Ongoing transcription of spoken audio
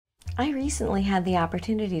I recently had the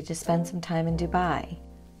opportunity to spend some time in Dubai,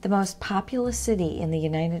 the most populous city in the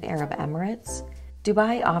United Arab Emirates.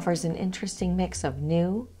 Dubai offers an interesting mix of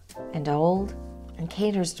new and old and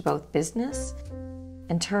caters to both business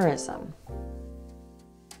and tourism.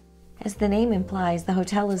 As the name implies, the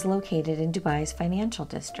hotel is located in Dubai's financial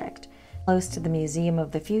district, close to the Museum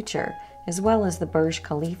of the Future, as well as the Burj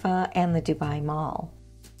Khalifa and the Dubai Mall.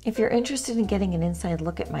 If you're interested in getting an inside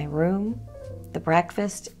look at my room, the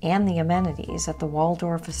breakfast, and the amenities at the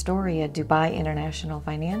Waldorf Astoria Dubai International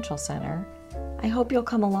Financial Center, I hope you'll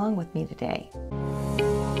come along with me today.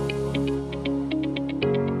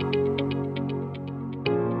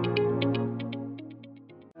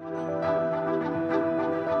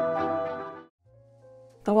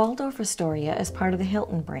 The Waldorf Astoria is part of the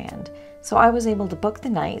Hilton brand, so I was able to book the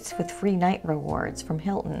nights with free night rewards from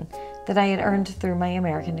Hilton that I had earned through my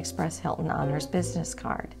American Express Hilton Honors business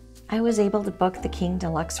card. I was able to book the King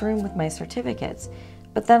Deluxe room with my certificates,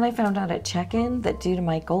 but then I found out at check-in that due to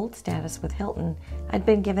my gold status with Hilton, I'd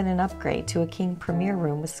been given an upgrade to a King Premier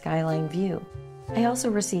room with skyline view. I also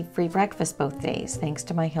received free breakfast both days thanks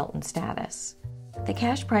to my Hilton status. The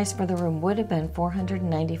cash price for the room would have been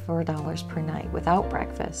 $494 per night without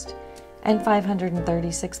breakfast, and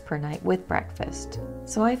 $536 per night with breakfast,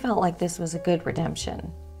 so I felt like this was a good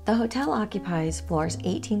redemption. The hotel occupies floors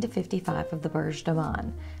 18 to 55 of the Burj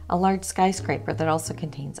Daman, a large skyscraper that also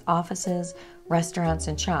contains offices, restaurants,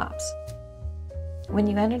 and shops. When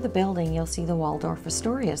you enter the building, you'll see the Waldorf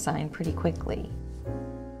Astoria sign pretty quickly.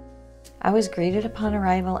 I was greeted upon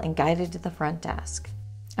arrival and guided to the front desk.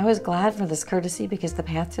 I was glad for this courtesy because the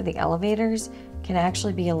path to the elevators can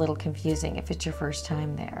actually be a little confusing if it's your first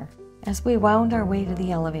time there. As we wound our way to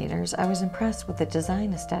the elevators, I was impressed with the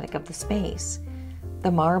design aesthetic of the space. The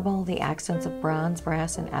marble, the accents of bronze,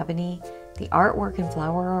 brass, and ebony, the artwork and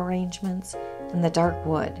flower arrangements, and the dark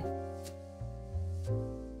wood.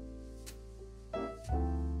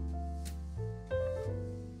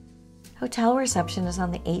 Hotel reception is on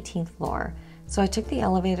the 18th floor, so I took the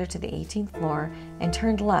elevator to the 18th floor and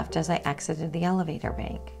turned left as I exited the elevator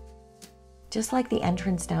bank. Just like the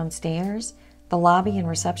entrance downstairs, the lobby and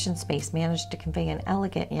reception space managed to convey an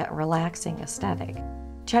elegant yet relaxing aesthetic.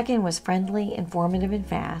 Check-in was friendly, informative, and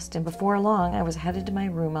fast, and before long I was headed to my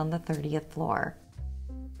room on the 30th floor.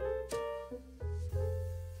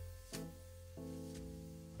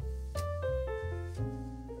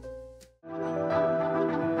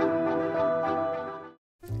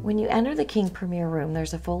 When you enter the King Premier room,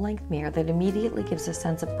 there's a full-length mirror that immediately gives a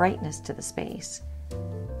sense of brightness to the space.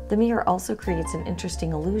 The mirror also creates an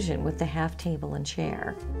interesting illusion with the half table and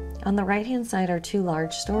chair. On the right-hand side are two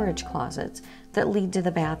large storage closets that lead to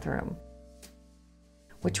the bathroom,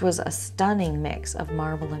 which was a stunning mix of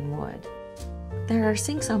marble and wood. There are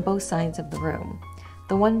sinks on both sides of the room.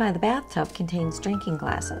 The one by the bathtub contains drinking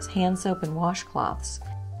glasses, hand soap, and washcloths,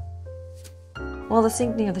 while the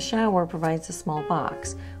sink near the shower provides a small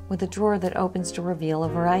box with a drawer that opens to reveal a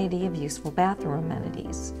variety of useful bathroom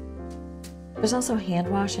amenities. There's also hand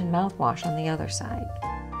wash and mouthwash on the other side.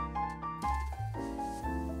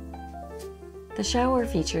 The shower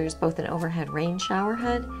features both an overhead rain shower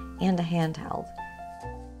head and a handheld,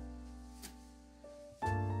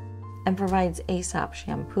 and provides Aesop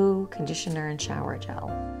shampoo, conditioner, and shower gel.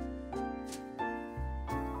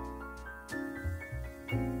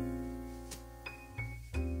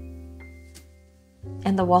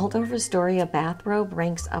 And the Waldorf Astoria bathrobe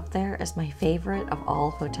ranks up there as my favorite of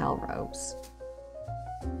all hotel robes.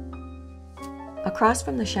 Across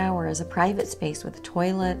from the shower is a private space with a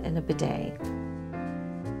toilet and a bidet.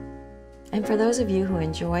 And for those of you who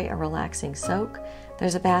enjoy a relaxing soak,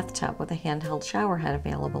 there's a bathtub with a handheld shower head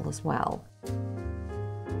available as well.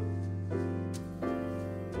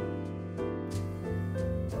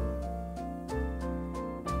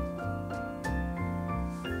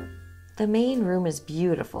 The main room is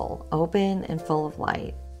beautiful, open, and full of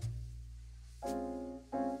light.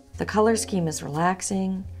 The color scheme is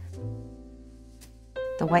relaxing.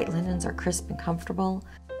 The white linens are crisp and comfortable.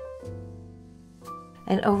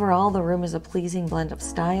 And overall, the room is a pleasing blend of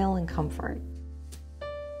style and comfort.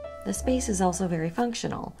 The space is also very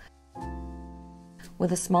functional,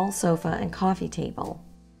 with a small sofa and coffee table,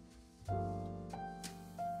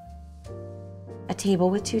 a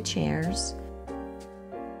table with two chairs,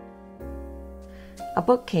 a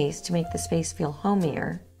bookcase to make the space feel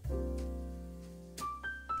homier,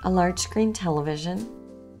 a large screen television,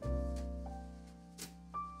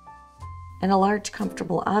 and a large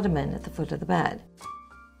comfortable ottoman at the foot of the bed.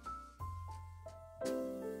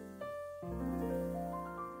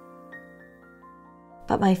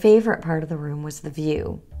 But my favorite part of the room was the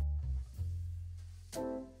view.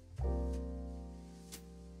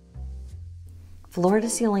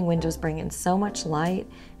 Floor-to-ceiling windows bring in so much light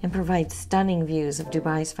and provide stunning views of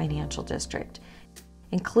Dubai's financial district,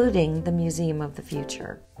 including the Museum of the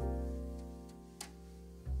Future.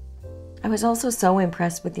 I was also so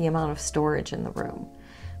impressed with the amount of storage in the room.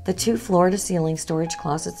 The 2 floor-to-ceiling storage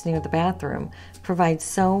closets near the bathroom provide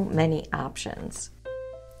so many options.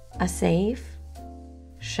 A safe,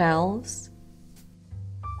 shelves,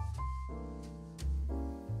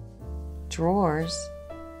 drawers,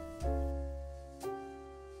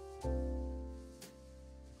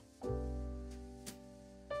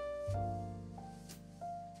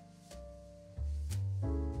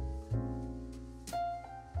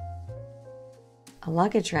 a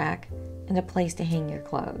luggage rack, and a place to hang your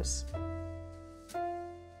clothes.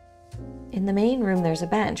 In the main room, there's a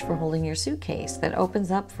bench for holding your suitcase that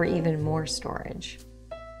opens up for even more storage.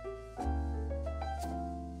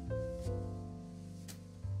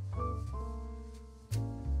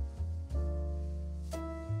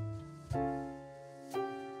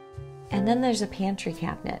 And then there's a pantry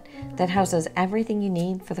cabinet that houses everything you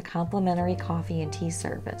need for the complimentary coffee and tea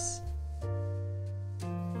service.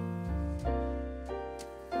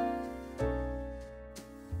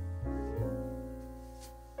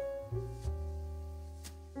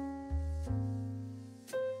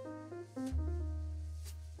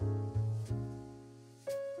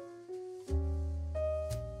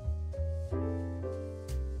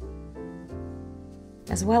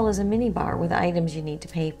 As well as a minibar with items you need to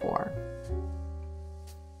pay for.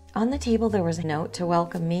 On the table there was a note to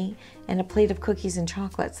welcome me and a plate of cookies and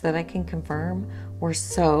chocolates that I can confirm were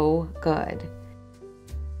so good.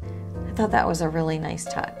 I thought that was a really nice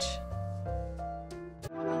touch.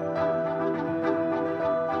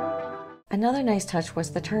 Another nice touch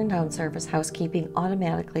was the turn-down service housekeeping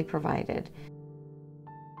automatically provided,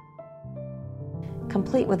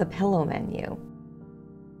 complete with a pillow menu.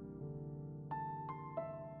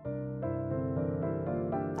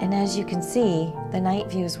 And as you can see, the night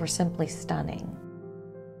views were simply stunning.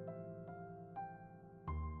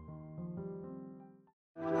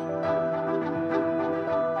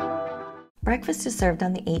 Breakfast is served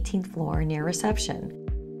on the 18th floor near reception,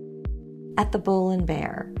 at the Bull and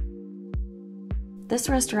Bear. This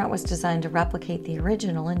restaurant was designed to replicate the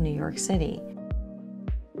original in New York City.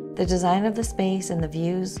 The design of the space and the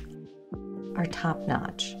views are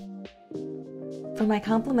top-notch. For my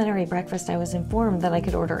complimentary breakfast, I was informed that I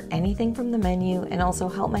could order anything from the menu and also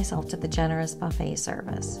help myself to the generous buffet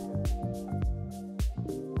service.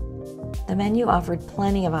 The menu offered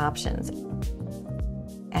plenty of options,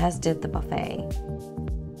 as did the buffet.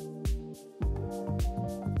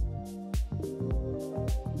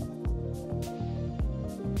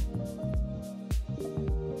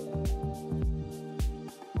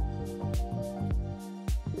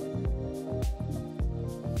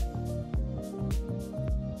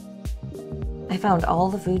 I found all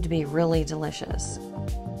the food to be really delicious.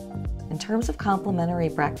 In terms of complimentary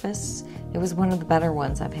breakfasts, it was one of the better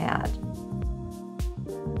ones I've had.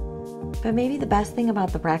 But maybe the best thing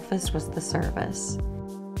about the breakfast was the service.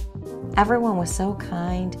 Everyone was so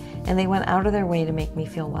kind, and they went out of their way to make me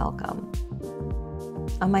feel welcome.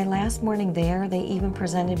 On my last morning there, they even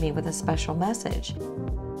presented me with a special message.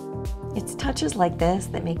 It's touches like this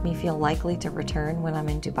that make me feel likely to return when I'm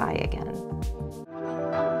in Dubai again.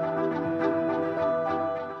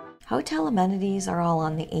 Hotel amenities are all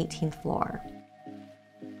on the 18th floor.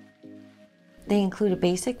 They include a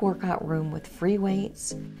basic workout room with free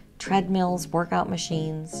weights, treadmills, workout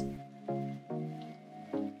machines,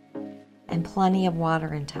 and plenty of water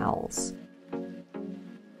and towels.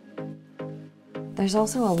 There's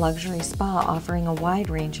also a luxury spa offering a wide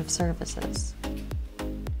range of services.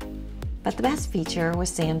 But the best feature was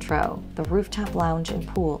Sandro, the rooftop lounge and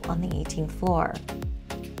pool on the 18th floor.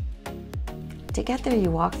 To get there, you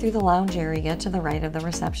walk through the lounge area to the right of the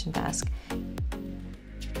reception desk,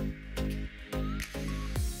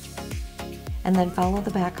 and then follow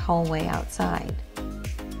the back hallway outside.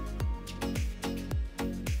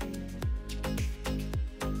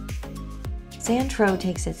 Sandro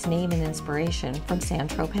takes its name and inspiration from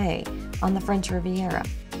Saint-Tropez on the French Riviera.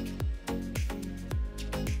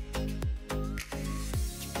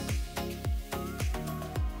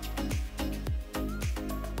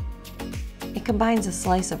 It combines a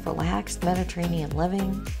slice of relaxed Mediterranean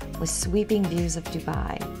living with sweeping views of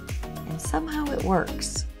Dubai, and somehow it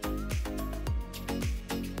works.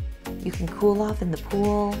 You can cool off in the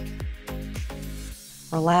pool,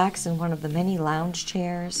 relax in one of the many lounge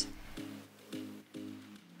chairs,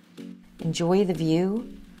 enjoy the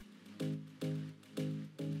view,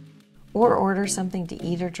 or order something to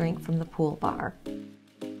eat or drink from the pool bar.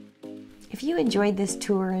 If you enjoyed this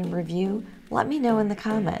tour and review, let me know in the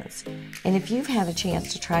comments. And if you've had a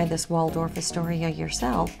chance to try this Waldorf Astoria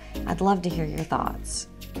yourself, I'd love to hear your thoughts.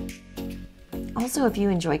 Also, if you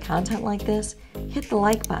enjoy content like this, hit the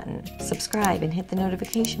like button, subscribe, and hit the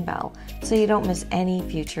notification bell so you don't miss any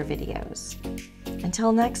future videos.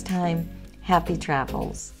 Until next time, happy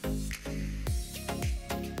travels.